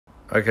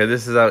Okay,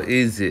 this is how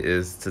easy it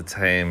is to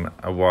tame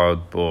a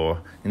wild boar.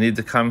 You need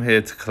to come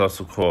here to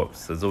Colossal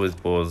Corpse. There's always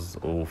boars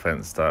all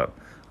fenced up.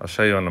 I'll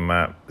show you on the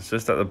map. It's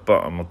just at the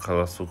bottom of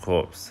Colossal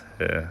Corpse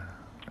here.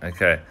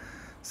 Okay,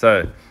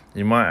 so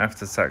you might have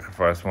to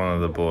sacrifice one of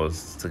the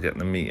boars to get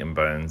the meat and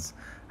bones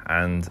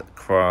and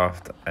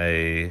craft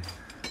a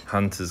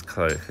Hunter's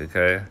Cloak,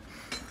 okay?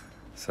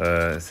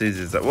 So it's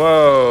easy as that.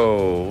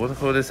 Whoa, what do I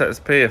call this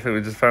XP? I think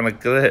we just found a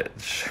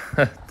glitch.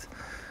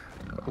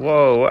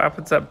 Whoa, what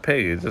happened to that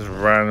pig? It just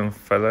ran and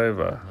fell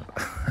over.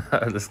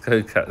 Let's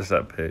go catch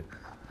that pig.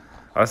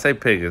 I say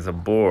pig, it's a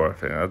boar, I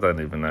think. I don't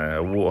even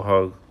know. A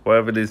warthog,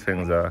 whatever these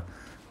things are.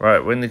 Right,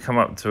 when you come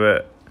up to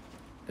it,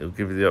 it'll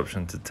give you the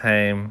option to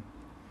tame.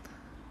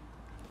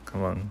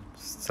 Come on,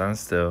 stand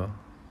still.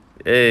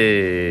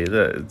 Hey,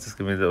 look, just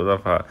give me a little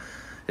love heart.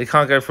 It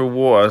can't go through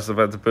water, so I'm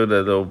about to build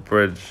a little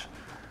bridge.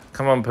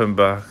 Come on,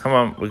 Pumbaa. Come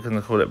on, we're going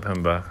to call it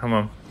Pumbaa. Come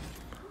on.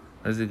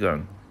 Where's he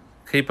gone?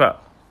 Keep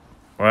up.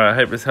 Alright, I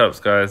hope this helps,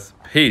 guys.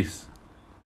 Peace.